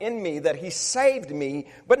in me that he saved me,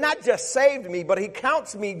 but not just saved me, but he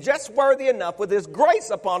counts me just worthy enough with his grace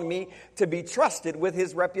upon me to be trusted with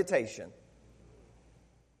his reputation.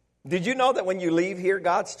 Did you know that when you leave here,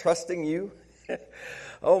 God's trusting you?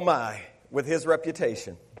 Oh my, with his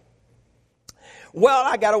reputation. Well,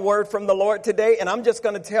 I got a word from the Lord today, and I'm just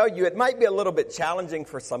going to tell you, it might be a little bit challenging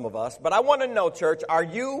for some of us, but I want to know, church, are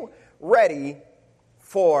you ready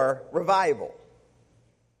for revival?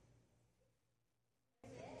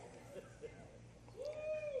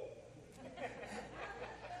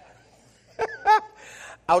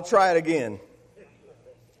 I'll try it again.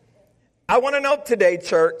 I want to know today,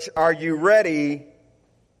 church, are you ready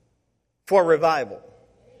for revival?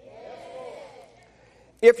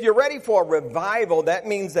 If you're ready for a revival, that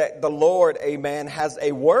means that the Lord, amen, has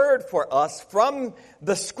a word for us from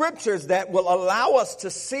the scriptures that will allow us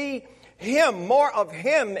to see him, more of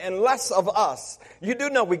him and less of us. You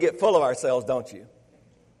do know we get full of ourselves, don't you?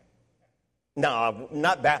 No,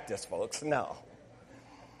 not Baptist folks, no.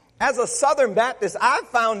 As a Southern Baptist, I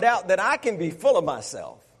found out that I can be full of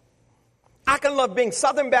myself. I can love being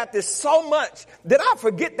Southern Baptist so much that I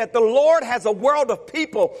forget that the Lord has a world of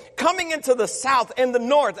people coming into the South and the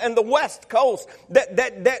North and the West Coast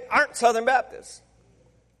that aren't Southern Baptists.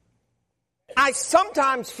 I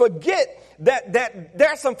sometimes forget that there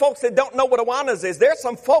are some folks that don't know what Awanas is. There are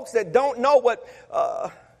some folks that don't know what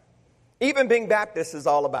even being Baptist is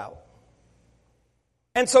all about.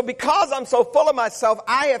 And so because I'm so full of myself,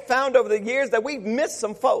 I have found over the years that we've missed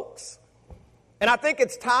some folks. And I think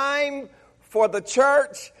it's time for the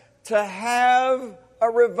church to have a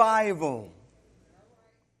revival.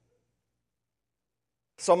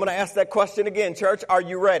 So I'm going to ask that question again, church. Are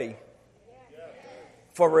you ready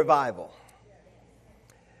for revival?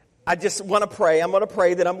 I just want to pray. I'm going to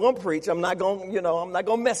pray that I'm going to preach. I'm not going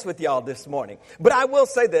to mess with y'all this morning. But I will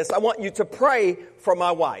say this. I want you to pray for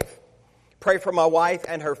my wife. Pray for my wife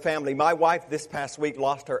and her family. My wife this past week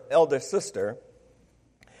lost her elder sister.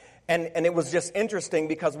 And it was just interesting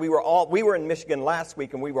because we were in Michigan last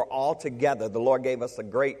week and we were all together. The Lord gave us a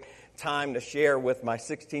great time to share with my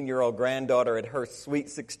 16-year-old granddaughter at her Sweet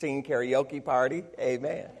 16 karaoke party.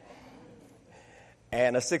 Amen.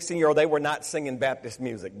 And a 16-year-old, they were not singing Baptist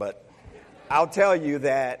music, but I'll tell you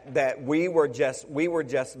that we were just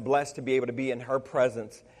blessed to be able to be in her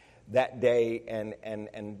presence that day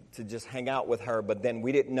and to just hang out with her. But then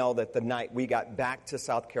we didn't know that the night we got back to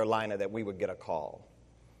South Carolina that we would get a call.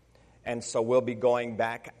 And so we'll be going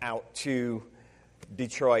back out to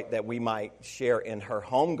Detroit that we might share in her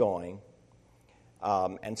homegoing.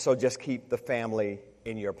 And so just keep the family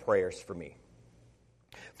in your prayers for me.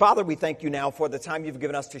 Father, we thank you now for the time you've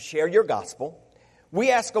given us to share your gospel. We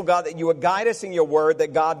ask, oh God, that you would guide us in your word,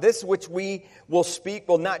 that God, this which we will speak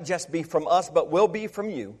will not just be from us, but will be from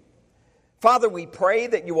you. Father, we pray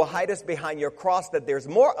that you will hide us behind your cross, that there's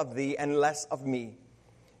more of thee and less of me.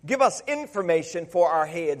 Give us information for our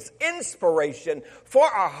heads, inspiration for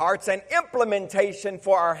our hearts, and implementation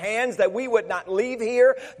for our hands, that we would not leave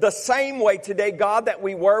here the same way today, God, that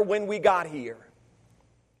we were when we got here.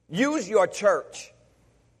 Use your church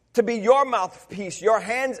to be your mouthpiece, your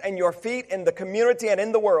hands and your feet in the community and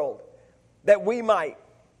in the world, that we might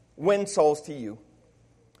win souls to you.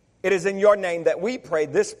 It is in your name that we pray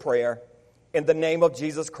this prayer. In the name of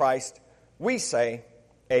Jesus Christ, we say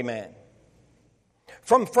amen.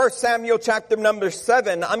 From 1 Samuel chapter number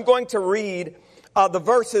 7, I'm going to read the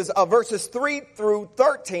verses 3 through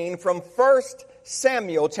 13 from 1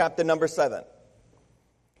 Samuel chapter number 7.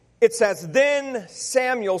 It says, Then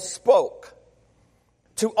Samuel spoke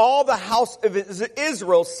to all the house of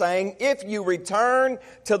Israel, saying, If you return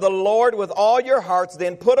to the Lord with all your hearts,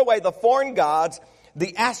 then put away the foreign gods,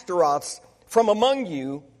 the Ashtaroths, from among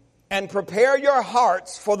you, and prepare your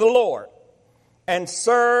hearts for the Lord, and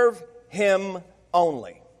serve him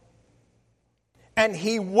only. And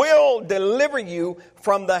he will deliver you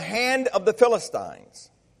from the hand of the Philistines.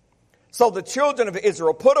 So the children of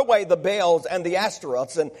Israel put away the Baals and the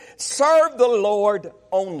Ashtaroths and served the Lord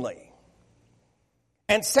only.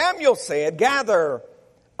 And Samuel said, Gather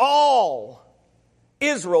all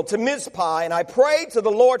Israel to Mizpah, and I prayed to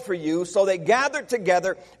the Lord for you. So they gathered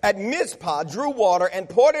together at Mizpah, drew water, and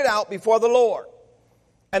poured it out before the Lord.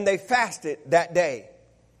 And they fasted that day,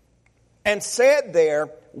 and said there,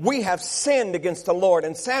 We have sinned against the Lord.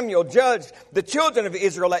 And Samuel judged the children of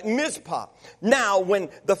Israel at Mizpah. Now, when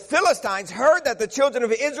the Philistines heard that the children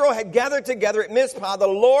of Israel had gathered together at Mizpah, the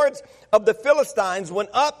lords of the Philistines went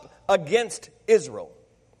up against Israel.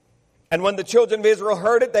 And when the children of Israel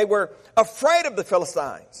heard it, they were afraid of the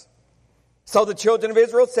Philistines. So the children of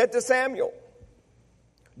Israel said to Samuel,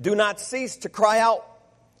 Do not cease to cry out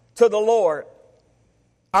to the Lord,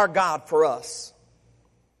 our God for us,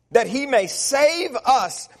 that he may save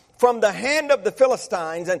us from the hand of the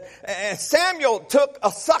Philistines. And Samuel took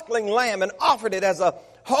a suckling lamb and offered it as a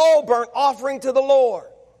whole burnt offering to the Lord.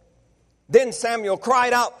 Then Samuel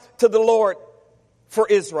cried out to the Lord for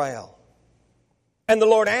Israel, and the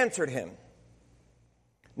Lord answered him.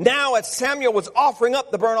 Now as Samuel was offering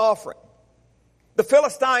up the burnt offering, the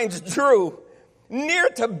Philistines drew near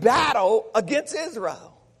to battle against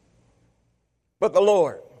Israel. But the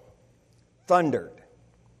Lord thundered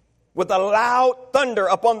with a loud thunder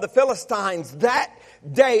upon the Philistines that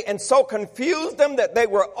day, and so confused them that they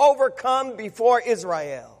were overcome before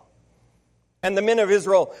Israel. And the men of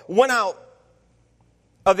Israel went out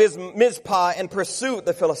of Mizpah and pursued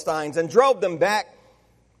the Philistines and drove them back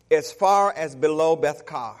as far as below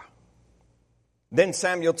Beth-kar. Then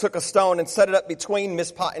Samuel took a stone and set it up between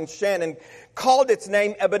Mizpah and Shen and called its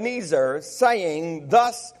name Ebenezer, saying,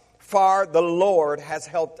 "Thus far the Lord has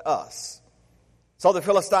helped us." So the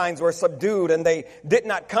Philistines were subdued, and they did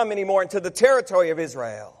not come anymore into the territory of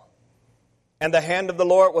Israel. And the hand of the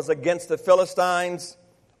Lord was against the Philistines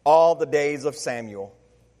all the days of Samuel.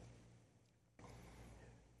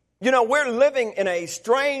 You know, we're living in a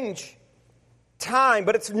strange time,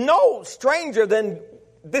 but it's no stranger than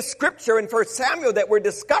this scripture in 1 Samuel that we're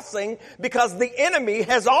discussing, because the enemy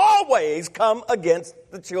has always come against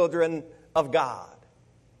the children of God.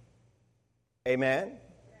 Amen.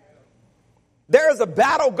 There is a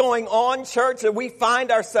battle going on, church, that we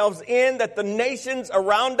find ourselves in, that the nations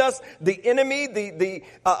around us, the enemy,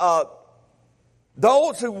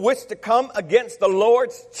 those who wish to come against the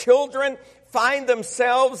Lord's children, find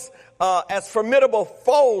themselves as formidable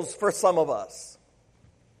foes for some of us.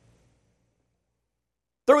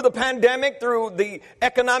 Through the pandemic, through the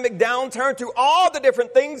economic downturn, through all the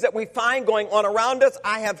different things that we find going on around us,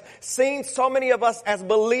 I have seen so many of us as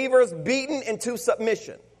believers beaten into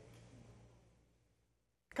submission.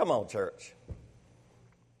 Come on, church.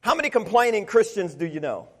 How many complaining Christians do you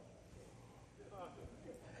know?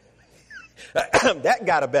 That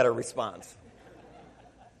got a better response.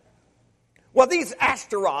 Well, these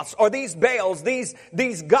Ashtaroths or these Baals, these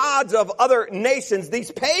gods of other nations,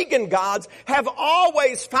 these pagan gods, have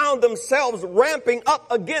always found themselves ramping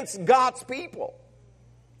up against God's people.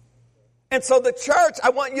 And so the church, I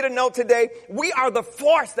want you to know today, we are the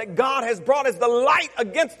force that God has brought as the light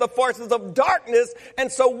against the forces of darkness.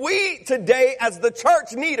 And so we today as the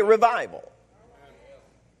church need a revival.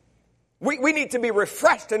 We need to be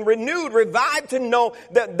refreshed and renewed, revived, to know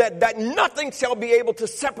that nothing shall be able to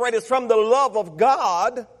separate us from the love of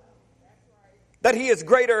God, that he is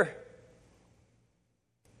greater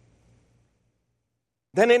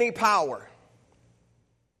than any power,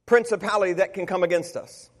 principality that can come against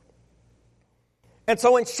us. And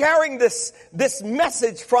so in sharing this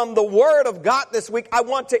message from the Word of God this week, I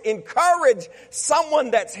want to encourage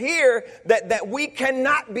someone that's here that we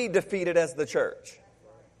cannot be defeated as the church.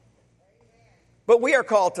 But we are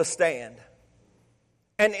called to stand.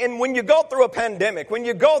 And when you go through a pandemic, when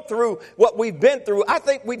you go through what we've been through, I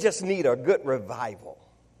think we just need a good revival.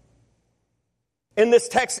 In this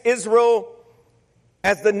text, Israel,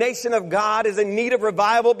 as the nation of God, is in need of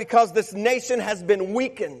revival because this nation has been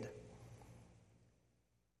weakened.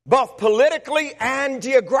 Both politically and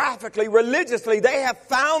geographically, religiously, they have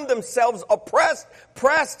found themselves oppressed,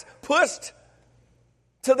 pressed, pushed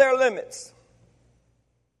to their limits.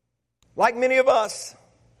 Like many of us,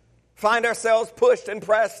 find ourselves pushed and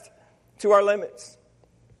pressed to our limits.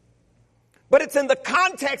 But it's in the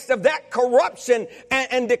context of that corruption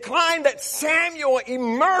and decline that Samuel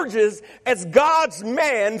emerges as God's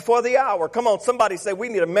man for the hour. Come on, somebody say, we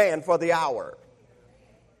need a man for the hour.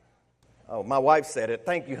 Oh, my wife said it.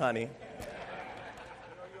 Thank you, honey.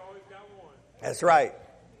 That's right.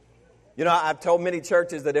 You know, I've told many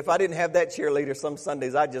churches that if I didn't have that cheerleader some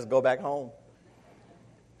Sundays, I'd just go back home.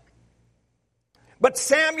 But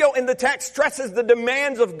Samuel in the text stresses the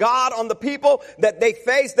demands of God on the people that they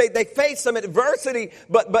face. They face some adversity,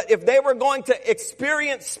 but if they were going to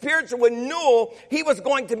experience spiritual renewal, he was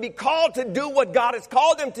going to be called to do what God has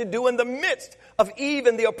called him to do in the midst of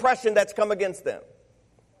even the oppression that's come against them.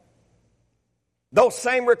 Those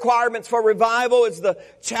same requirements for revival is the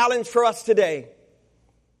challenge for us today.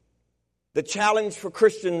 The challenge for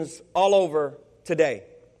Christians all over today.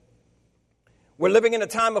 We're living in a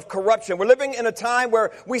time of corruption. We're living in a time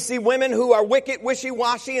where we see women who are wicked,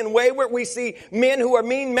 wishy-washy, and wayward. We see men who are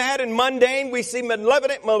mean, mad, and mundane. We see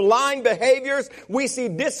malevolent, malign behaviors. We see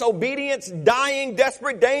disobedience, dying,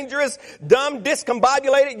 desperate, dangerous, dumb,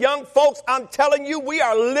 discombobulated young folks. I'm telling you, we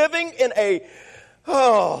are living in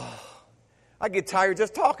I get tired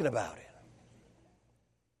just talking about it.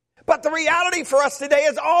 But the reality for us today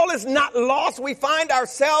is all is not lost. We find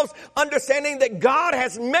ourselves understanding that God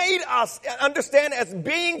has made us understand as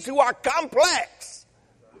beings who are complex.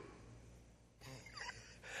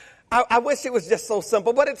 I wish it was just so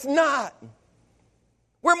simple, but it's not.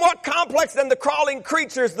 We're more complex than the crawling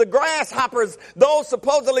creatures, the grasshoppers, those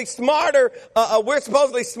supposedly smarter. We're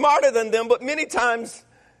supposedly smarter than them, but many times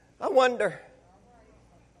I wonder,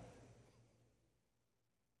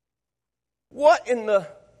 what in the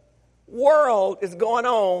world is going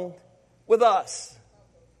on with us?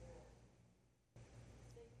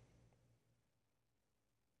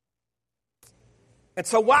 And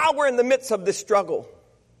so while we're in the midst of this struggle,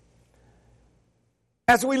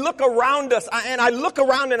 as we look around us, and I look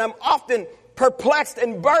around and I'm often perplexed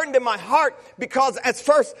and burdened in my heart because as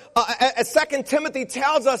 2 Timothy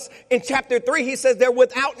tells us in chapter 3, he says they're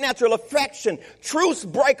without natural affection, truce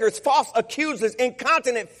breakers, false accusers,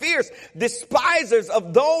 incontinent, fierce, despisers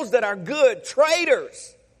of those that are good,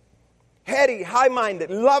 traitors, heady, high-minded,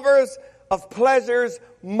 lovers of pleasures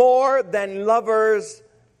more than lovers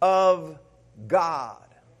of God.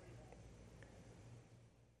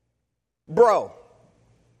 Bro.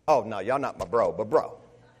 Oh, no, y'all not my bro, but bro.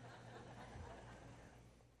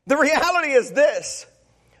 The reality is this.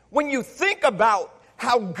 When you think about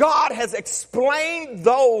how God has explained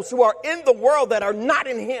those who are in the world that are not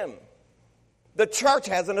in Him, the church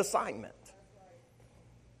has an assignment.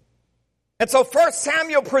 And so 1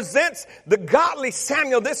 Samuel presents the godly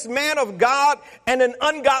Samuel, this man of God, and an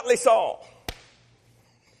ungodly Saul.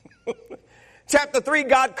 Chapter 3,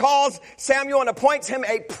 God calls Samuel and appoints him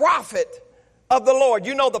a prophet of the Lord.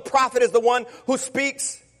 You know, the prophet is the one who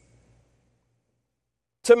speaks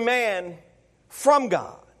to man from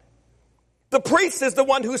God. The priest is the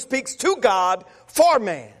one who speaks to God for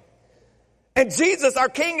man. And Jesus, our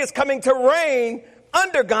King, is coming to reign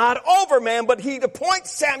under God over man, but he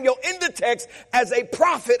appoints Samuel in the text as a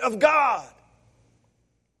prophet of God.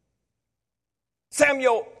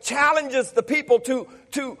 Samuel challenges the people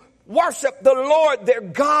to worship the Lord, their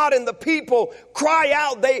God, and the people cry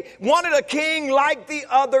out. They wanted a king like the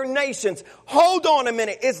other nations. Hold on a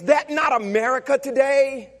minute. Is that not America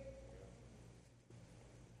today?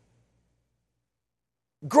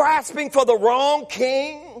 Grasping for the wrong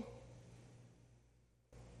king?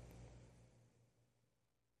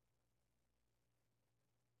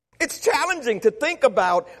 It's challenging to think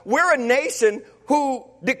about. We're a nation who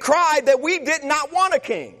decried that we did not want a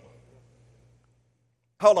king.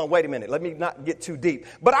 Hold on, wait a minute. Let me not get too deep.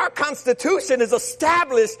 But our Constitution is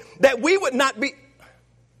established that we would not be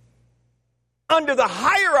under the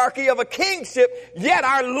hierarchy of a kingship, yet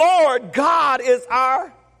our Lord God is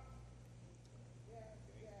our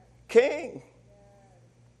King.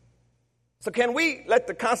 So can we let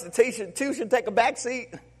the Constitution take a back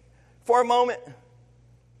seat for a moment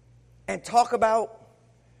and talk about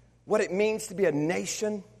what it means to be a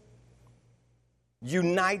nation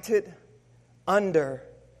united under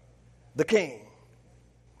the King?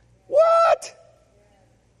 What?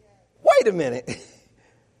 Wait a minute.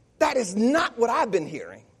 That is not what I've been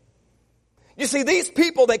hearing. You see, these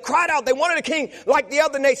people, they cried out, they wanted a king like the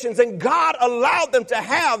other nations, and God allowed them to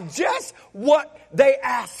have just what they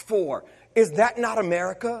asked for. Is that not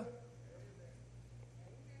America?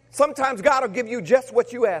 Sometimes God will give you just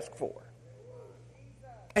what you ask for.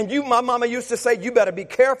 And my mama used to say, you better be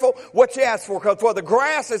careful what you ask for the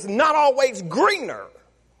grass is not always greener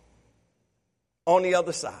on the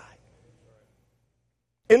other side.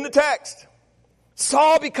 In the text,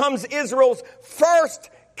 Saul becomes Israel's first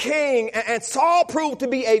king, and Saul proved to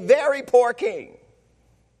be a very poor king.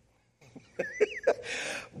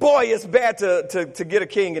 Boy, it's bad to get a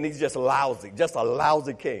king and he's just lousy, just a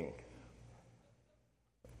lousy king.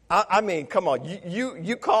 I mean, come on,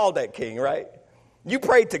 you called that king, right? You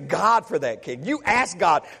prayed to God for that king. You asked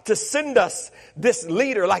God to send us this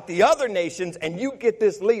leader like the other nations, and you get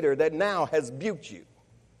this leader that now has buked you.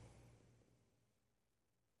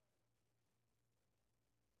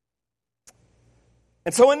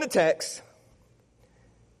 And so in the text,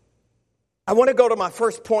 I want to go to my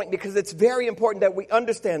first point because it's very important that we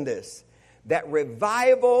understand this, that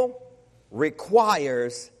revival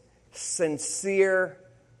requires sincere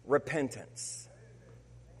repentance.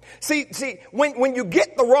 See, when you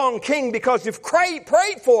get the wrong king because you've prayed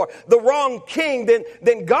for the wrong king,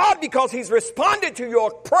 then God, because he's responded to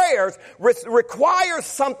your prayers, requires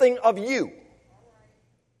something of you.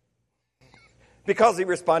 Because he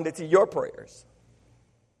responded to your prayers.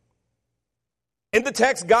 In the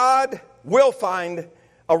text, God will find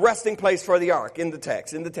a resting place for the ark in the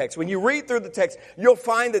text. When you read through the text, you'll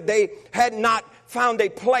find that they had not found a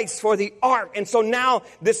place for the ark. And so now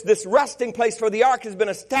this resting place for the ark has been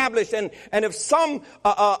established. And if some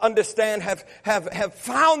understand, have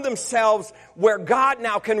found themselves where God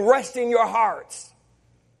now can rest in your hearts.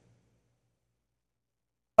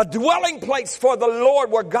 A dwelling place for the Lord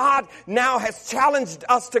where God now has challenged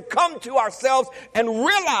us to come to ourselves and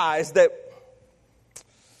realize that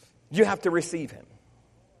you have to receive Him.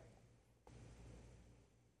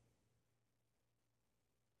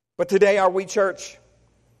 But today, are we, church,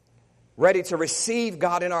 ready to receive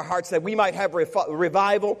God in our hearts that we might have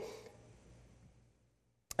revival?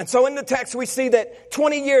 And so in the text, we see that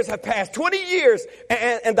 20 years have passed. 20 years,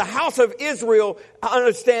 and the house of Israel, I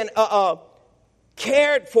understand,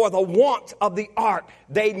 cared for the want of the ark.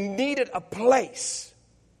 They needed a place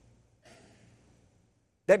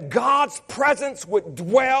that God's presence would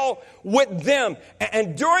dwell with them.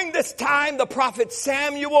 And during this time, the prophet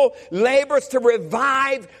Samuel labors to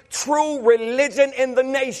revive true religion in the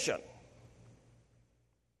nation.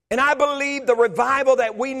 And I believe the revival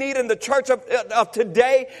that we need in the church of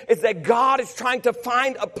today is that God is trying to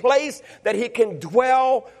find a place that He can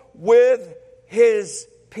dwell with His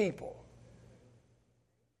people.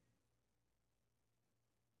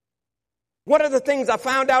 One of the things I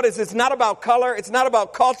found out is it's not about color, it's not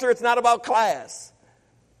about culture, it's not about class.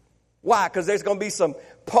 Why? Because there's going to be some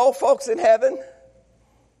poor folks in heaven,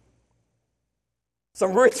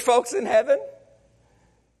 some rich folks in heaven,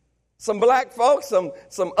 some black folks, some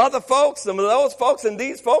other folks, some of those folks and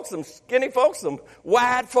these folks, some skinny folks, some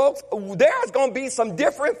wide folks. There's going to be some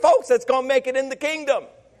different folks that's going to make it in the kingdom.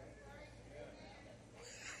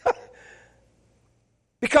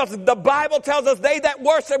 Because the Bible tells us they that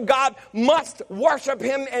worship God must worship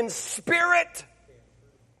Him in spirit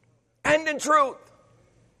and in truth.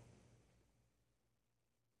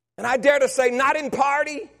 And I dare to say, not in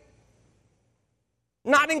party,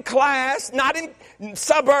 not in class, not in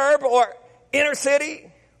suburb or inner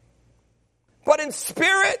city, but in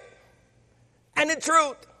spirit and in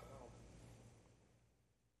truth.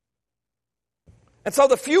 And so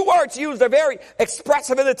the few words used are very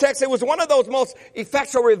expressive in the text. It was one of those most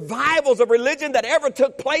effectual revivals of religion that ever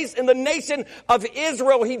took place in the nation of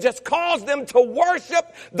Israel. He just calls them to worship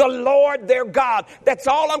the Lord their God. That's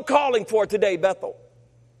all I'm calling for today, Bethel.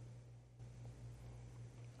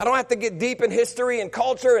 I don't have to get deep in history and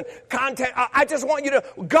culture and content. I just want you to,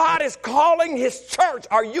 God is calling His church.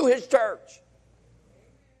 Are you His church?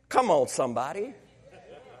 Come on, somebody.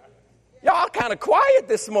 Y'all kind of quiet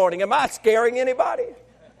this morning. Am I scaring anybody?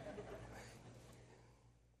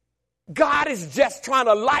 God is just trying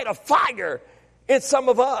to light a fire in some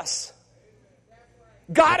of us.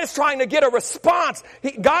 God is trying to get a response.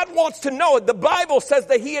 God wants to know it. The Bible says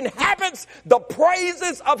that He inhabits the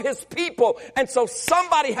praises of His people. And so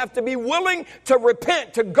somebody have to be willing to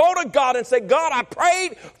repent, to go to God and say, God, I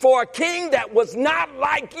prayed for a king that was not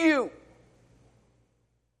like you.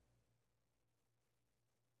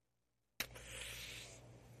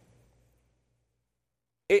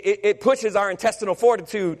 It pushes our intestinal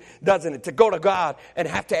fortitude, doesn't it, to go to God and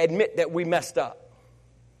have to admit that we messed up.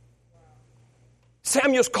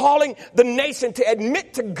 Samuel's calling the nation to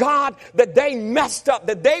admit to God that they messed up,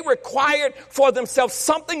 that they required for themselves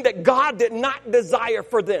something that God did not desire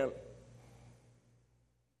for them.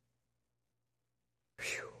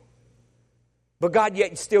 Whew. But God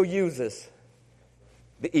yet still uses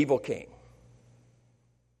the evil king.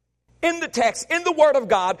 In the text, in the Word of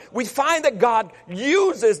God, we find that God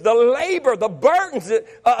uses the labor, the burdens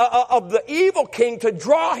of the evil king to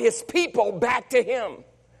draw His people back to Him.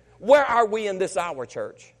 Where are we in this hour,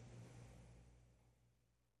 church?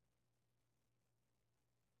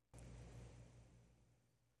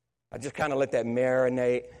 I just kind of let that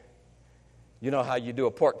marinate. You know how you do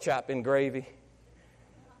a pork chop in gravy?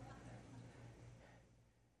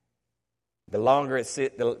 The longer it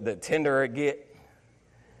sits, the tenderer it gets.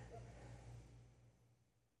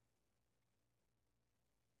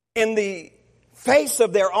 In the face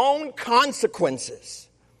of their own consequences,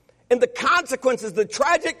 in the consequences, the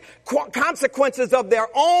tragic consequences of their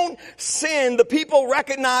own sin, the people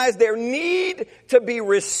recognize their need to be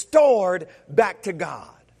restored back to God.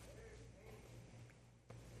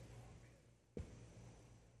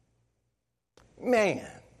 Man,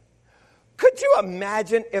 could you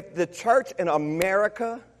imagine if the church in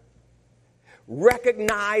America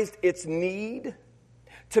recognized its need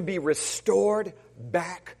to be restored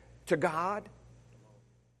back to God?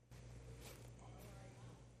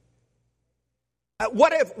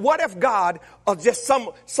 What if God, just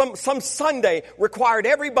some Sunday, required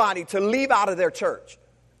everybody to leave out of their church?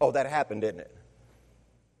 Oh, that happened, didn't it?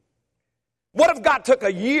 What if God took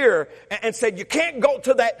a year and said, you can't go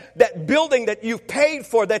to that building that you've paid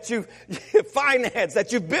for, that you've financed,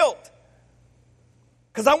 that you've built?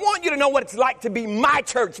 Because I want you to know what it's like to be my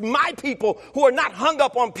church, my people who are not hung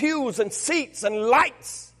up on pews and seats and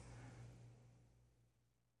lights,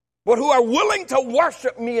 but who are willing to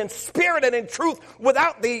worship me in spirit and in truth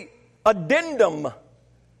without the addendum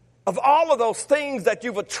of all of those things that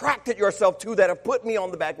you've attracted yourself to that have put me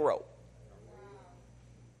on the back row.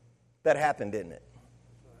 That happened, didn't it?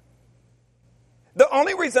 The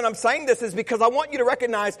only reason I'm saying this is because I want you to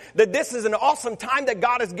recognize that this is an awesome time that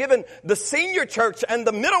God has given the senior church and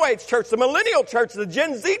the middle-aged church, the millennial church, the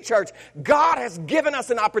Gen Z church. God has given us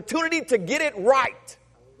an opportunity to get it right.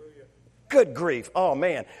 Good grief. Oh,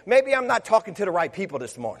 man. Maybe I'm not talking to the right people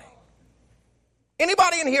this morning.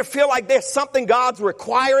 Anybody in here feel like there's something God's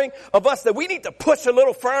requiring of us that we need to push a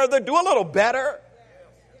little further, do a little better?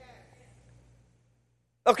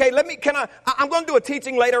 Okay, I'm going to do a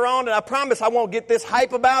teaching later on, and I promise I won't get this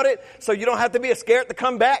hype about it, so you don't have to be scared to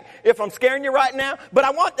come back if I'm scaring you right now. But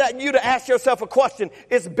I want you to ask yourself a question.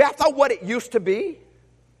 Is Bethel what it used to be?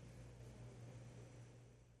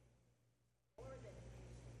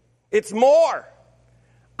 It's more.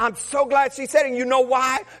 I'm so glad she said it. And you know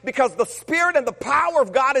why? Because the Spirit and the power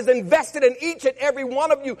of God is invested in each and every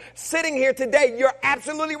one of you sitting here today. You're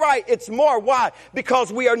absolutely right. It's more. Why?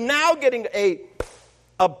 Because we are now getting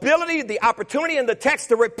the opportunity in the text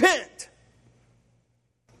to repent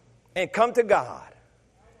and come to God.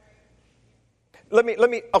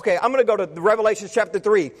 Okay, I'm going to go to Revelation chapter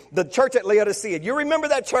 3, the church at Laodicea. You remember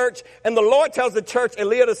that church? And the Lord tells the church at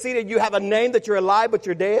Laodicea, you have a name that you're alive, but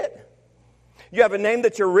you're dead. You have a name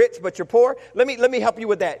that you're rich, but you're poor. Let me help you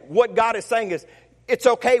with that. What God is saying is, it's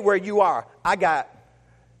okay where you are. I got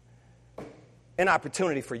an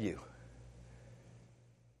opportunity for you.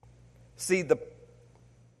 See, the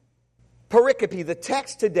pericope, the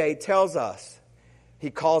text today tells us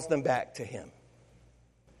he calls them back to him.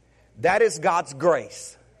 That is God's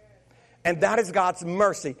grace. And that is God's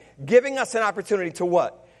mercy, giving us an opportunity to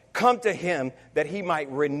what? Come to him that he might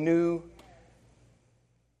renew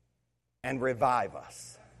and revive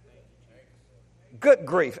us. Good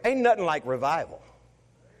grief. Ain't nothing like revival.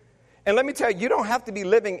 And let me tell you, you don't have to be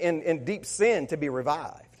living in deep sin to be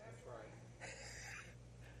revived.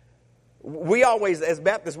 We always, as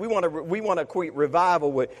Baptists, we want to equate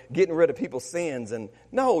revival with getting rid of people's sins. And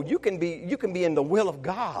no, you can be in the will of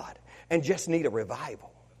God and just need a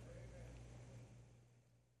revival.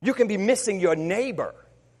 You can be missing your neighbor,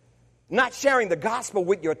 not sharing the gospel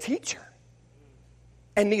with your teacher,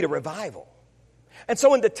 and need a revival. And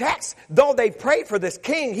so in the text, though they prayed for this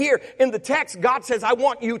king, here in the text, God says, I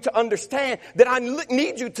want you to understand that I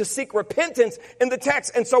need you to seek repentance in the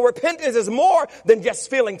text. And so repentance is more than just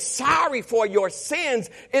feeling sorry for your sins.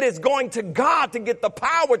 It is going to God to get the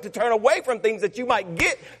power to turn away from things that you might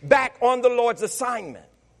get back on the Lord's assignment.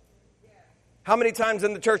 How many times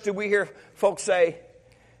in the church do we hear folks say,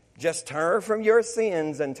 just turn from your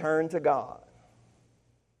sins and turn to God?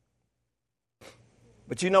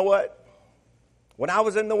 But you know what? When I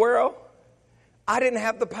was in the world, I didn't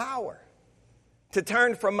have the power to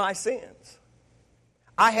turn from my sins.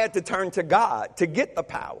 I had to turn to God to get the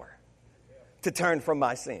power to turn from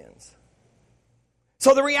my sins.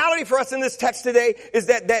 So the reality for us in this text today is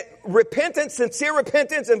that repentance, sincere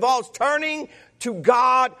repentance, involves turning to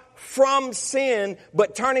God from sin,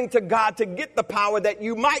 but turning to God to get the power that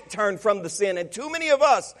you might turn from the sin. And too many of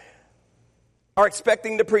us are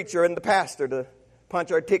expecting the preacher and the pastor to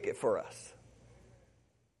punch our ticket for us.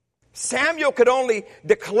 Samuel could only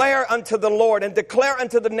declare unto the Lord and declare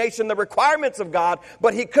unto the nation the requirements of God,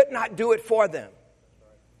 but he could not do it for them.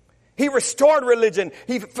 He restored religion.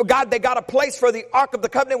 They got a place for the Ark of the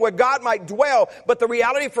Covenant where God might dwell. But the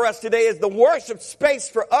reality for us today is the worship space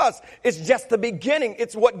for us is just the beginning.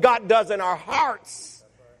 It's what God does in our hearts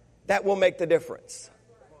that will make the difference.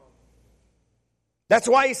 That's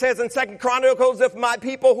why he says in 2 Chronicles, if my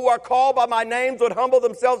people who are called by my names would humble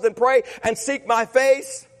themselves and pray and seek my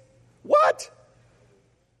face. What?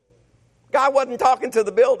 God wasn't talking to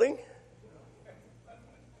the building.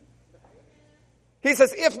 He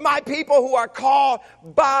says, if my people who are called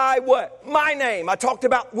by what? My name. I talked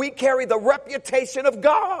about we carry the reputation of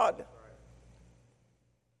God.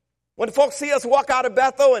 When folks see us walk out of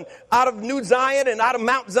Bethel and out of New Zion and out of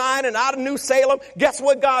Mount Zion and out of New Salem, guess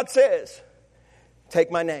what God says? Take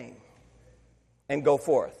my name and go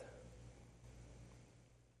forth.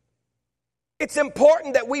 It's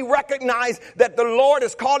important that we recognize that the Lord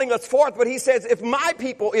is calling us forth. But he says, if my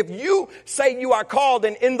people, if you say you are called,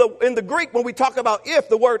 and in the Greek, when we talk about if,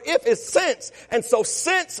 the word if is since. And so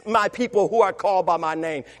since my people who are called by my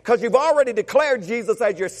name, because you've already declared Jesus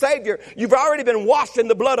as your Savior, you've already been washed in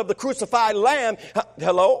the blood of the crucified Lamb.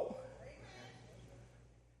 Hello?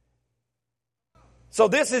 So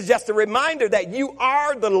this is just a reminder that you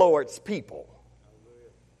are the Lord's people.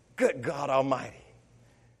 Good God Almighty.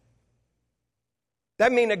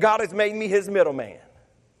 That means that God has made me his middleman,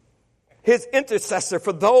 his intercessor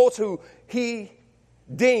for those who he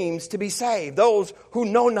deems to be saved, those who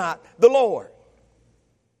know not the Lord.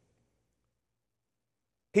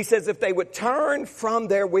 He says, if they would turn from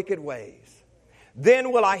their wicked ways,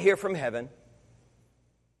 then will I hear from heaven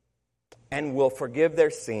and will forgive their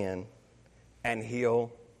sin and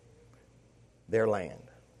heal their land.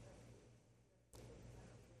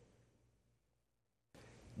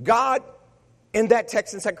 God, in that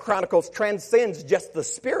text in 2 Chronicles, transcends just the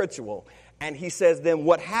spiritual. And he says then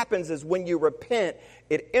what happens is when you repent,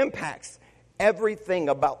 it impacts everything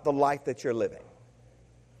about the life that you're living.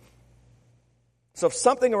 So if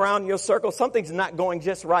something around your circle, something's not going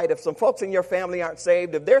just right, if some folks in your family aren't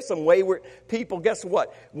saved, if there's some wayward people, guess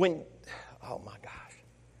what? Oh my gosh.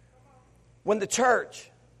 When the church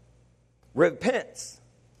repents,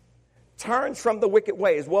 turns from the wicked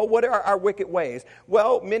ways. Well, what are our wicked ways?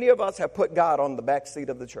 Well, many of us have put God on the back seat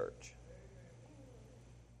of the church.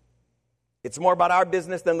 It's more about our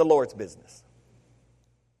business than the Lord's business.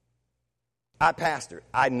 I pastored.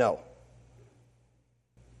 I know.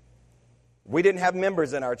 We didn't have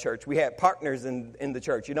members in our church. We had partners in the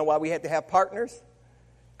church. You know why we had to have partners?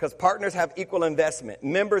 Because partners have equal investment.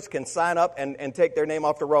 Members can sign up and take their name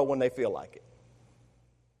off the roll when they feel like it.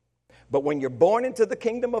 But when you're born into the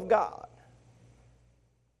kingdom of God,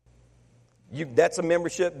 that's a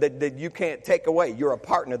membership that you can't take away. You're a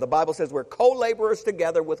partner. The Bible says we're co-laborers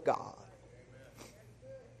together with God.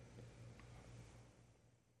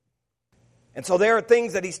 And so there are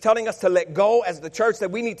things that he's telling us to let go as the church,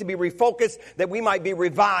 that we need to be refocused, that we might be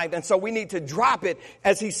revived. And so we need to drop it.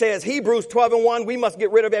 As he says, Hebrews 12:1, we must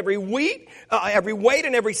get rid of every weight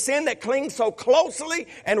and every sin that clings so closely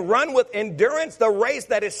and run with endurance the race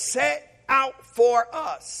that is set out for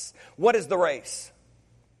us. What is the race?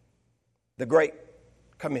 The Great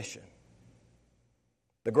Commission.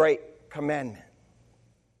 The Great Commandment.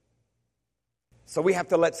 So we have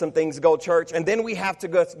to let some things go, church. And then we have to,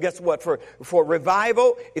 guess what? For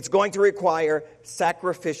revival, it's going to require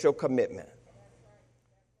sacrificial commitment.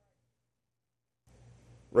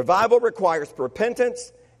 Revival requires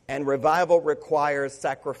repentance, and revival requires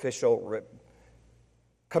sacrificial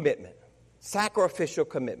commitment. Sacrificial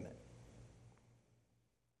commitment.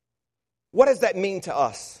 What does that mean to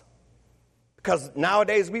us? Because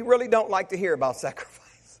nowadays we really don't like to hear about sacrifice.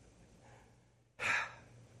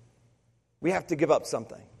 We have to give up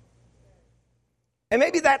something. And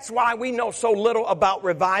maybe that's why we know so little about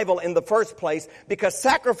revival in the first place, because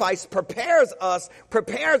sacrifice prepares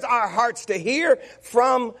our hearts to hear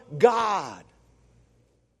from God.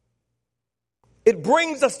 It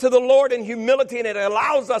brings us to the Lord in humility, and it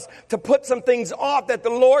allows us to put some things off, that the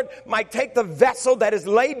Lord might take the vessel that is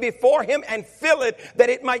laid before him and fill it, that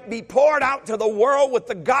it might be poured out to the world with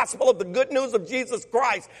the gospel of the good news of Jesus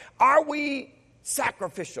Christ. Are we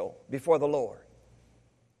sacrificial before the Lord?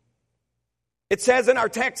 It says in our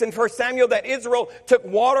text in 1 Samuel that Israel took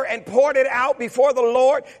water and poured it out before the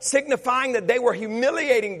Lord, signifying that they were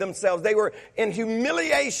humiliating themselves. They were in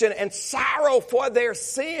humiliation and sorrow for their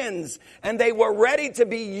sins, and they were ready to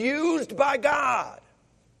be used by God.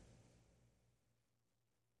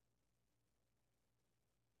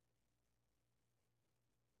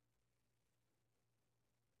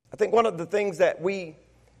 I think one of the things that we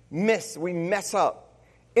mess up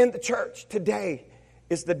in the church today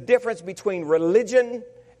is the difference between religion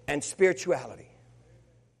and spirituality.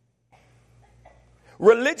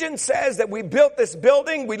 Religion says that we built this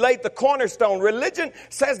building, we laid the cornerstone. Religion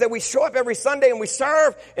says that we show up every Sunday and we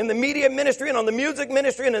serve in the media ministry and on the music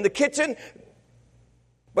ministry and in the kitchen.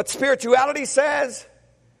 But spirituality says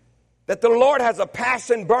that the Lord has a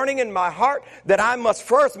passion burning in my heart, that I must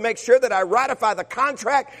first make sure that I ratify the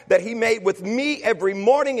contract that he made with me every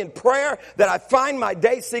morning in prayer, that I find my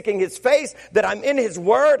day seeking his face, that I'm in his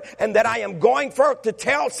word, and that I am going forth to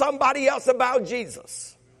tell somebody else about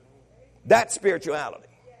Jesus. That's spirituality.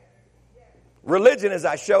 Religion is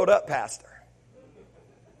I showed up, Pastor.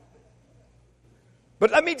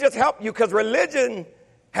 But let me just help you, because religion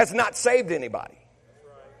has not saved anybody.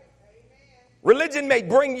 Religion may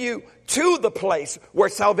bring you to the place where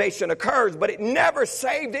salvation occurs, but it never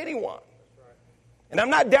saved anyone. And I'm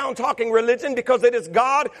not down talking religion, because it is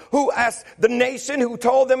God who asked the nation, who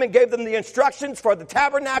told them and gave them the instructions for the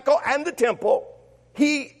tabernacle and the temple.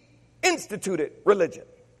 He instituted religion.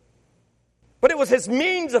 But it was his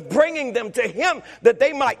means of bringing them to him, that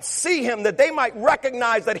they might see him, that they might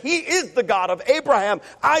recognize that he is the God of Abraham,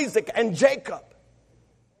 Isaac, and Jacob.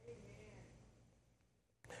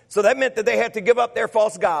 So that meant that they had to give up their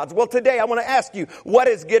false gods. Well, today I want to ask you, what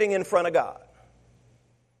is getting in front of God?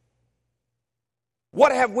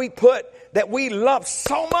 What have we put that we love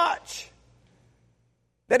so much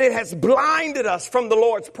that it has blinded us from the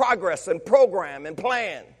Lord's progress and program and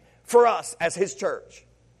plan for us as his church?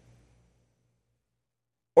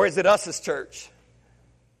 Or is it us as church?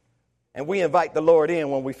 And we invite the Lord in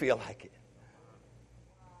when we feel like it.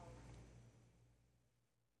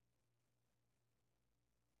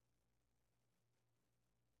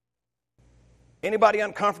 Anybody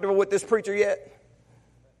uncomfortable with this preacher yet?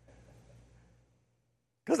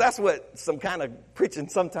 Because that's what some kind of preaching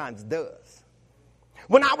sometimes does.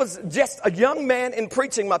 When I was just a young man in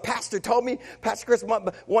preaching, my pastor told me, Pastor Chris,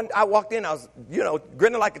 I walked in, I was,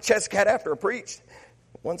 grinning like a chess cat after I preached.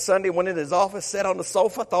 One Sunday, went in his office, sat on the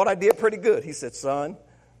sofa, thought I did pretty good. He said, son,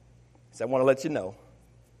 I want to let you know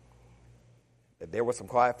that there were some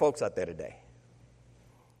quiet folks out there today.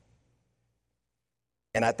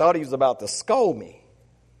 And I thought he was about to scold me.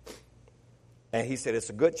 And he said, it's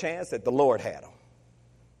a good chance that the Lord had them.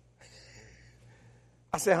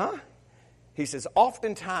 I said, huh? He says,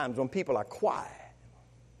 oftentimes when people are quiet,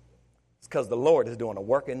 it's because the Lord is doing a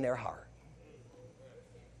work in their heart.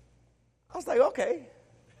 I was like, okay.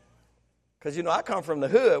 Because, I come from the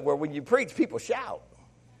hood where when you preach, people shout.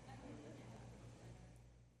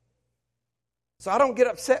 So I don't get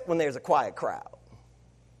upset when there's a quiet crowd.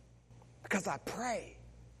 Because I pray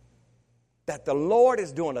that the Lord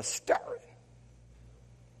is doing a stirring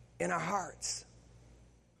in our hearts.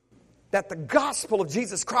 That the gospel of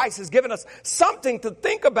Jesus Christ has given us something to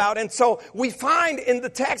think about. And so we find in the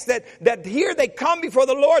text that here they come before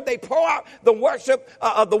the Lord. They pour out the worship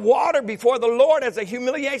of the water before the Lord as a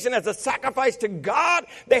humiliation, as a sacrifice to God.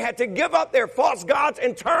 They had to give up their false gods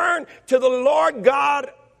and turn to the Lord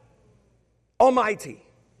God Almighty.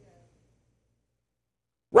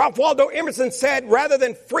 Ralph Waldo Emerson said, rather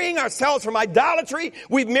than freeing ourselves from idolatry,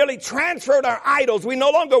 we've merely transferred our idols. We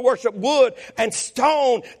no longer worship wood and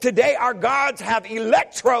stone. Today our gods have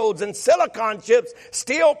electrodes and silicon chips,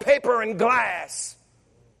 steel, paper, and glass.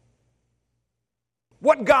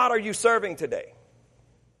 What God are you serving today?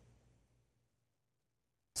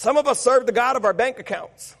 Some of us serve the God of our bank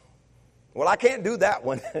accounts. Well, I can't do that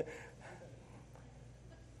one.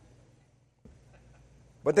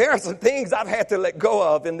 But there are some things I've had to let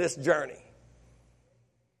go of in this journey.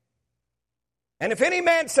 And if any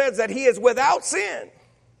man says that he is without sin,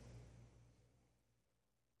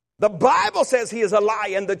 the Bible says he is a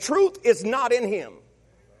liar and the truth is not in him.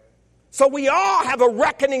 So we all have a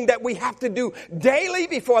reckoning that we have to do daily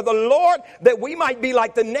before the Lord, that we might be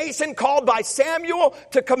like the nation called by Samuel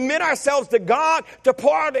to commit ourselves to God, to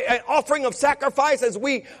pour out an offering of sacrifice as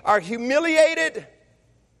we are humiliated,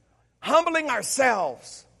 humbling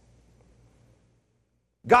ourselves.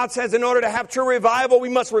 God says in order to have true revival, we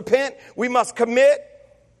must repent, we must commit.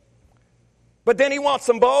 But then he wants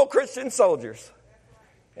some bold Christian soldiers.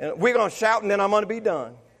 And we're going to shout and then I'm going to be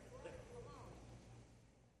done.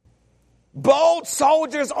 Bold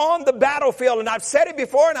soldiers on the battlefield. And I've said it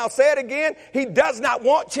before and I'll say it again. He does not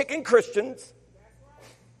want chicken Christians.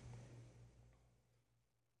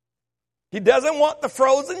 He doesn't want the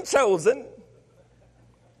frozen chosen.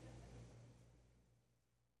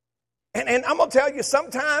 And I'm going to tell you,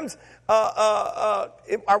 sometimes, are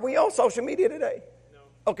we on social media today?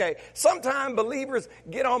 No. Okay. Sometimes believers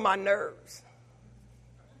get on my nerves.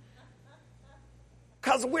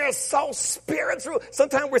 Because we're so spiritual.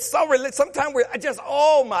 Sometimes we're so religious. Sometimes we're just,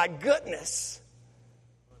 oh my goodness.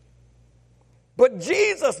 But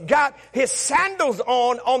Jesus got his sandals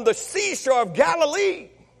on the seashore of Galilee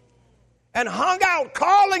and hung out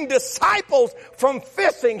calling disciples from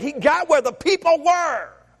fishing. He got where the people were.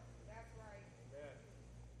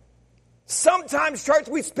 Sometimes, church,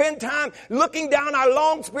 we spend time looking down our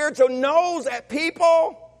long spiritual nose at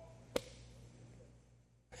people.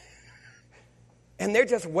 And they're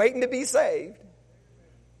just waiting to be saved.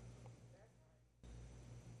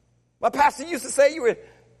 My pastor used to say you were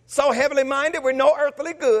so heavenly minded, we're no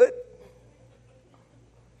earthly good.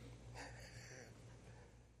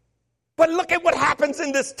 But look at what happens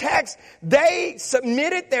in this text. They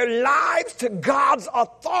submitted their lives to God's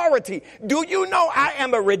authority. Do you know I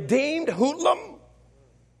am a redeemed hoodlum?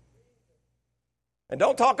 And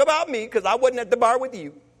don't talk about me because I wasn't at the bar with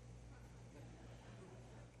you.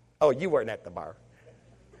 Oh, you weren't at the bar.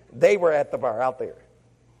 They were at the bar out there.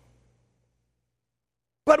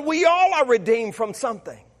 But we all are redeemed from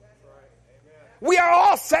something. We are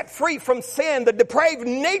all set free from sin, the depraved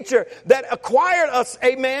nature that acquired us,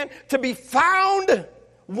 amen, to be found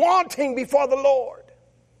wanting before the Lord.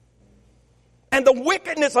 And the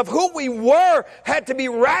wickedness of who we were had to be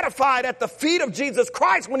ratified at the feet of Jesus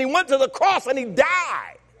Christ when he went to the cross and he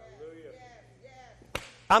died.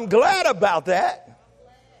 I'm glad about that.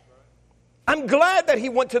 I'm glad that he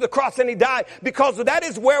went to the cross and he died, because that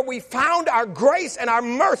is where we found our grace and our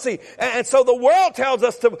mercy. And so the world tells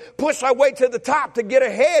us to push our way to the top to get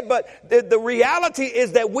ahead. But the reality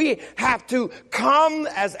is that we have to come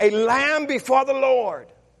as a lamb before the Lord.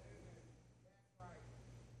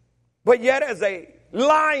 But yet as a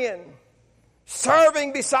lion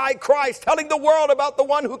serving beside Christ, telling the world about the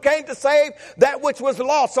one who came to save that which was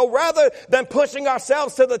lost. So rather than pushing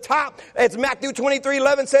ourselves to the top, as Matthew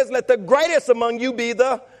 23:11 says, let the greatest among you be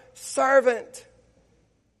the servant.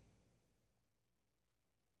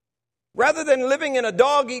 Rather than living in a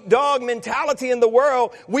dog-eat-dog mentality in the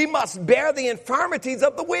world, we must bear the infirmities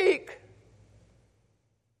of the weak.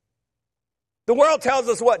 The world tells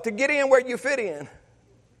us what? To get in where you fit in.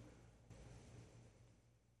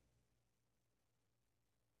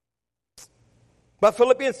 But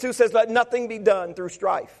Philippians 2 says, let nothing be done through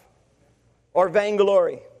strife or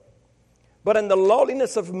vainglory, but in the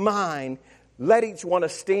lowliness of mind, let each one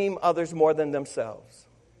esteem others more than themselves.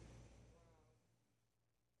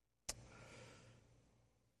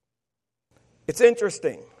 It's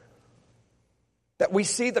interesting that we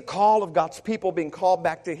see the call of God's people being called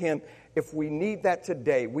back to him. If we need that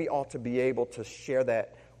today, we ought to be able to share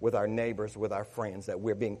that with our neighbors, with our friends, that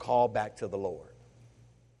we're being called back to the Lord.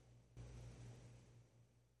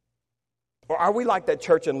 Or are we like that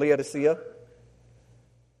church in Laodicea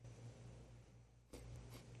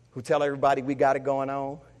who tell everybody we got it going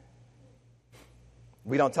on?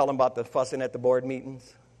 We don't tell them about the fussing at the board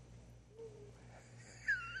meetings.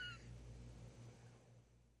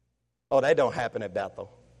 Oh, that don't happen at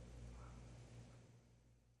Bethel.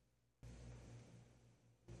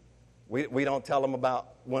 We don't tell them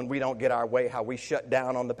about when we don't get our way, how we shut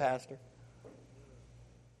down on the pastor.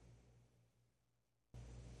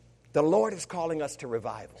 The Lord is calling us to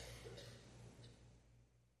revival.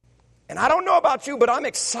 And I don't know about you, but I'm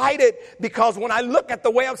excited because when I look at the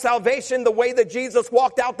way of salvation, the way that Jesus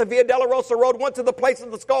walked out the Via Dolorosa Road, went to the place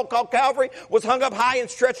of the skull called Calvary, was hung up high and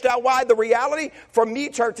stretched out wide. The reality for me,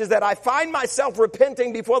 church, is that I find myself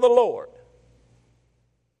repenting before the Lord.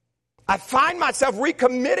 I find myself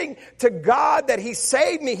recommitting to God that he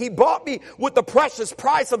saved me. He bought me with the precious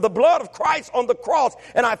price of the blood of Christ on the cross.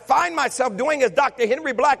 And I find myself doing as Dr.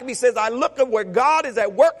 Henry Blackaby says, I look at where God is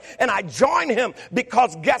at work and I join him,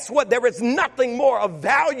 because guess what? There is nothing more of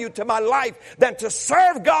value to my life than to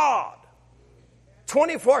serve God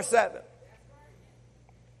 24/7.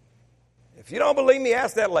 If you don't believe me,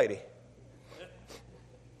 ask that lady.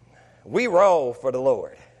 We roll for the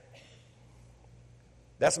Lord.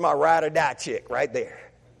 That's my ride or die chick right there.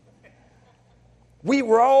 We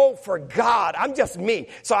roll for God. I'm just me.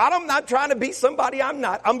 So I'm not trying to be somebody I'm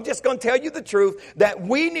not. I'm just going to tell you the truth that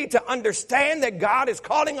we need to understand that God is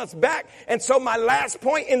calling us back. And so my last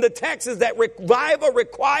point in the text is that revival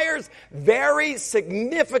requires very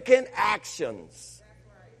significant actions.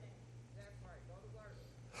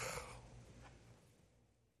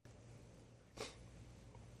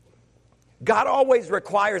 God always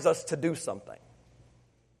requires us to do something.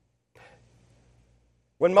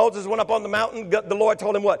 When Moses went up on the mountain, the Lord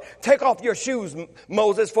told him what? Take off your shoes,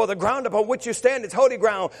 Moses, for the ground upon which you stand is holy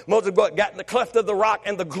ground. Moses got in the cleft of the rock,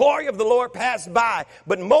 and the glory of the Lord passed by.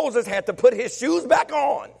 But Moses had to put his shoes back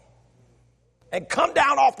on and come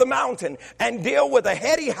down off the mountain and deal with a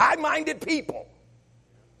heady, high-minded people.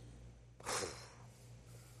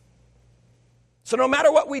 So no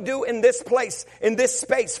matter what we do in this place, in this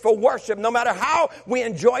space for worship, no matter how we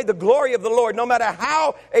enjoy the glory of the Lord, no matter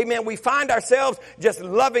how, amen, we find ourselves just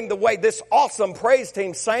loving the way this awesome praise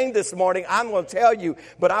team sang this morning, I'm going to tell you,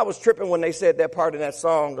 but I was tripping when they said that part in that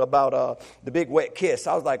song about the big wet kiss.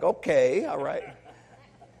 I was like, okay, all right.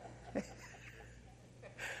 I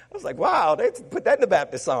was like, wow, they put that in the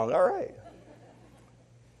Baptist song. All right.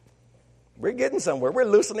 We're getting somewhere. We're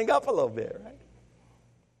loosening up a little bit, right?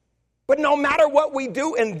 But no matter what we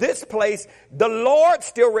do in this place, the Lord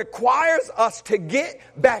still requires us to get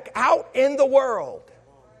back out in the world.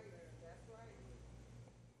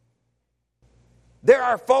 There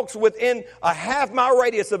are folks within a half-mile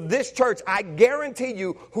radius of this church, I guarantee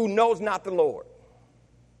you, who knows not the Lord.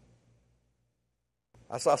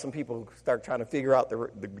 I saw some people start trying to figure out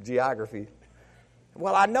the geography.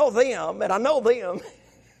 Well, I know them, and I know them.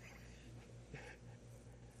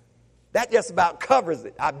 That just about covers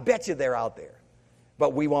it. I bet you they're out there.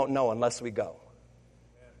 But we won't know unless we go.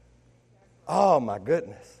 Oh, my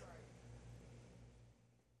goodness.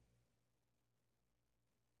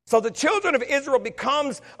 So the children of Israel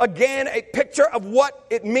becomes, again, a picture of what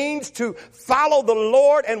it means to follow the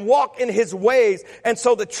Lord and walk in his ways. And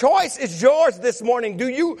so the choice is yours this morning. Do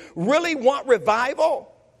you really want revival?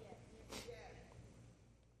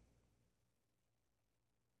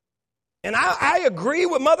 And I agree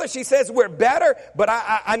with Mother. She says we're better, but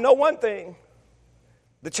I know one thing.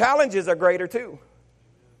 The challenges are greater too.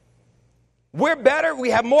 We're better. We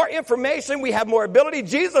have more information. We have more ability.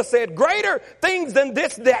 Jesus said, greater things than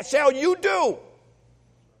this that shall you do.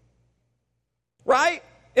 Right?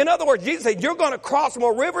 In other words, Jesus said, you're going to cross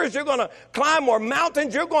more rivers. You're going to climb more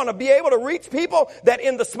mountains. You're going to be able to reach people that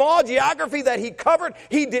in the small geography that he covered,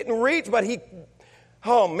 he didn't reach, but he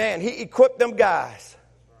equipped them guys.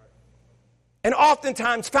 And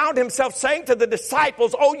oftentimes found himself saying to the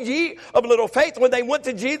disciples, "O ye of little faith," when they went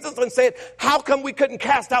to Jesus and said, "How come we couldn't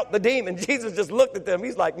cast out the demon?" Jesus just looked at them.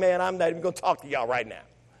 He's like, "Man, I'm not even going to talk to y'all right now.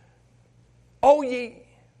 O ye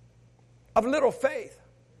of little faith."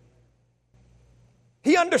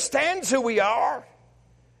 He understands who we are.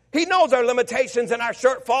 He knows our limitations and our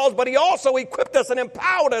shortfalls, but he also equipped us and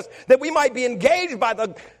empowered us that we might be engaged by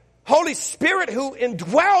the Holy Spirit who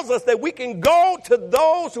indwells us, that we can go to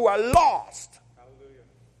those who are lost. Hallelujah.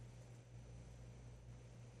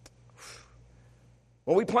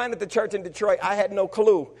 When we planted the church in Detroit, I had no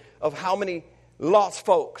clue of how many lost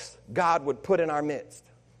folks God would put in our midst.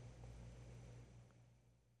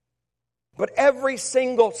 But every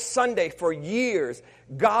single Sunday for years,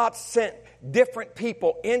 God sent different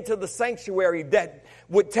people into the sanctuary that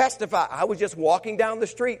would testify. I was just walking down the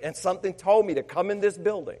street and something told me to come in this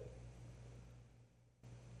building.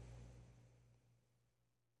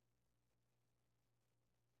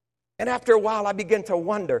 And after a while, I began to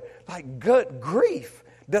wonder, like, good grief,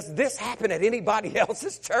 does this happen at anybody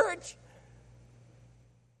else's church?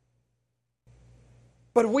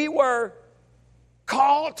 But we were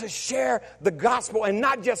called to share the gospel and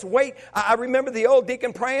not just wait. I remember the old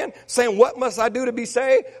deacon praying, saying, "What must I do to be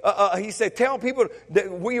saved?" He said, "Tell people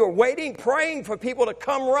that we are waiting, praying for people to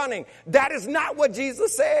come running." That is not what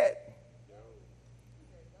Jesus said.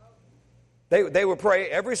 They would pray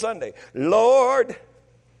every Sunday, "Lord,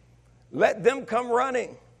 let them come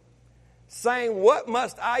running, saying, 'What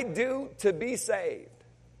must I do to be saved?'"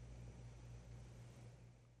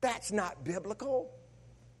 That's not biblical.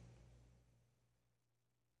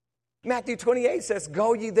 Matthew 28 says,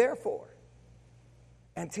 "Go ye therefore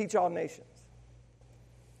and teach all nations,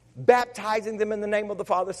 baptizing them in the name of the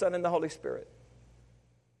Father, Son, and the Holy Spirit."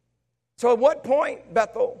 So at what point,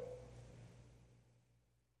 Bethel,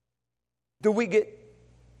 do we get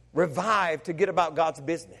revived to get about God's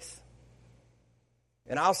business?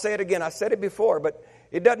 And I'll say it again. I said it before, but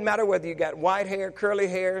it doesn't matter whether you got white hair, curly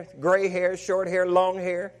hair, gray hair, short hair, long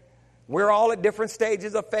hair. We're all at different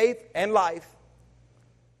stages of faith and life.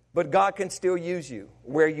 But God can still use you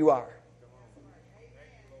where you are.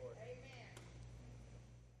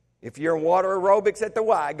 If you're in water aerobics at the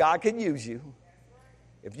Y, God can use you.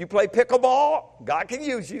 If you play pickleball, God can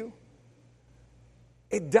use you.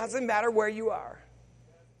 It doesn't matter where you are.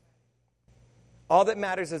 All that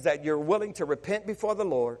matters is that you're willing to repent before the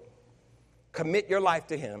Lord, commit your life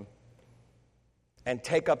to Him, and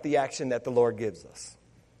take up the action that the Lord gives us.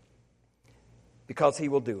 Because He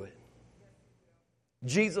will do it.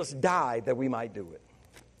 Jesus died that we might do it.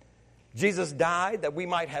 Jesus died that we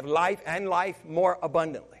might have life and life more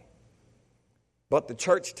abundantly. But the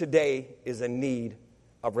church today is in need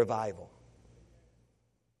of revival.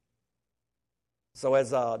 So as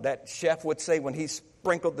that chef would say when he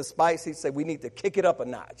sprinkled the spice, he'd say, we need to kick it up a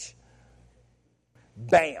notch.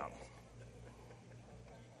 Bam.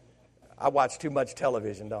 I watch too much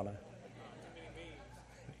television, don't I?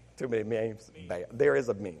 Too many memes. Bam. There is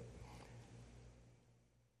a meme.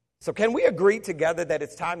 So can we agree together that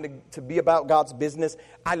it's time to be about God's business?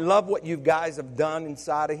 I love what you guys have done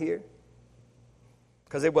inside of here.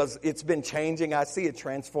 Because it's been changing. I see it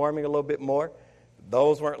transforming a little bit more.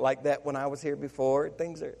 Those weren't like that when I was here before.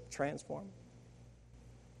 Things are transforming.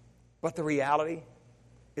 But the reality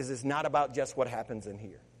is it's not about just what happens in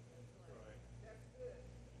here.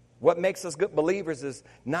 What makes us good believers is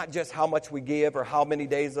not just how much we give or how many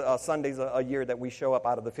days, Sundays a year that we show up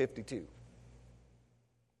out of the 52.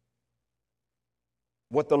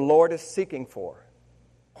 What the Lord is seeking for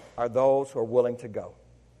are those who are willing to go.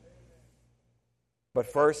 But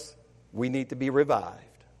first, we need to be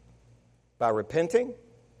revived by repenting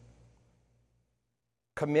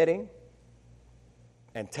committing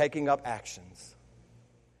and taking up actions.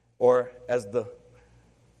 Or as the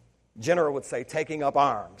general would say, taking up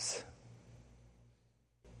arms.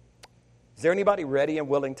 Is there anybody ready and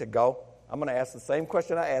willing to go? I'm going to ask the same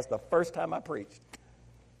question I asked the first time I preached.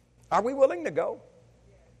 Are we willing to go?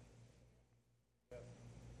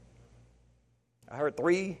 I heard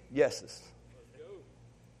 3 yeses.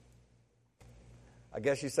 I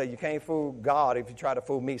guess you say you can't fool God if you try to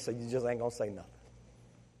fool me, so you just ain't going to say nothing.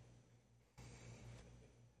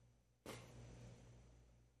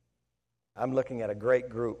 I'm looking at a great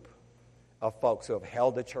group of folks who have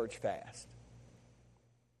held the church fast.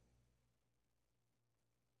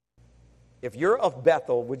 If you're of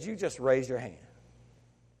Bethel, would you just raise your hand?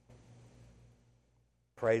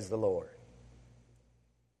 Praise the Lord.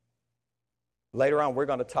 Later on, we're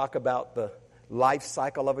going to talk about the life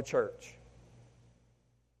cycle of a church.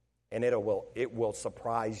 And it will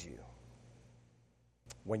surprise you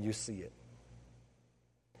when you see it.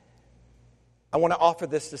 I want to offer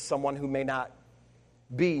this to someone who may not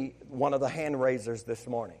be one of the hand raisers this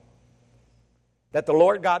morning. That the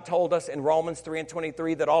Lord God told us in Romans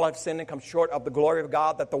 3:23 that all have sinned and come short of the glory of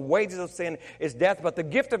God, that the wages of sin is death, but the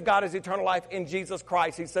gift of God is eternal life in Jesus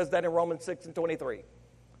Christ. He says that in Romans 6:23.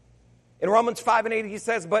 In Romans 5:8 he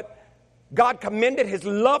says, but God commended his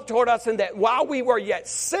love toward us in that while we were yet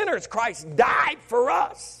sinners, Christ died for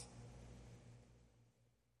us.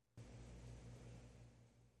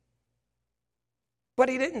 But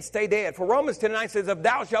he didn't stay dead. For Romans 10:9 says, if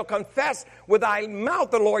thou shalt confess with thy mouth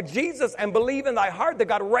the Lord Jesus and believe in thy heart that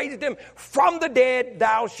God raised him from the dead,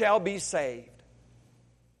 thou shalt be saved.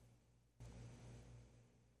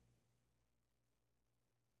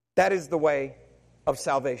 That is the way of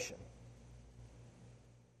salvation.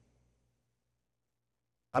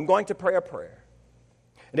 I'm going to pray a prayer.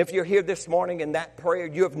 And if you're here this morning in that prayer,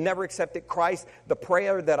 you have never accepted Christ, the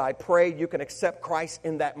prayer that I pray, you can accept Christ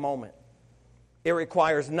in that moment. It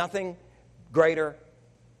requires nothing greater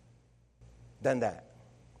than that.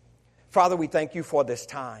 Father, we thank you for this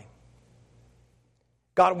time.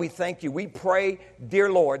 God, we thank you. We pray, dear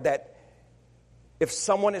Lord, that if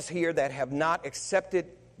someone is here that have not accepted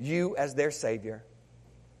you as their Savior,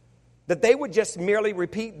 that they would just merely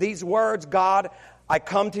repeat these words, God, I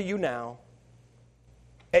come to you now,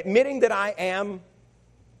 admitting that I am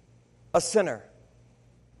a sinner.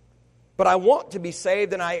 But I want to be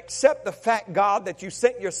saved, and I accept the fact, God, that you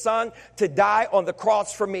sent your Son to die on the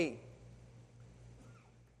cross for me.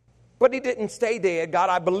 But he didn't stay dead. God,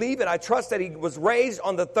 I believe and I trust that he was raised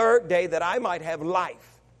on the 3rd day that I might have life.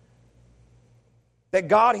 That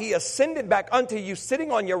God, he ascended back unto you,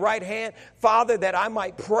 sitting on your right hand, Father, that I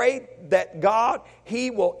might pray that God,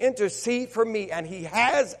 he will intercede for me, and he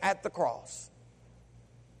has at the cross.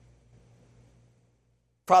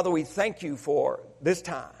 Father, we thank you for this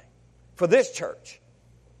time, for this church,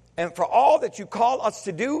 and for all that you call us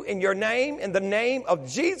to do in your name, in the name of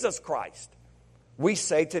Jesus Christ. We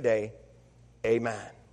say today, amen.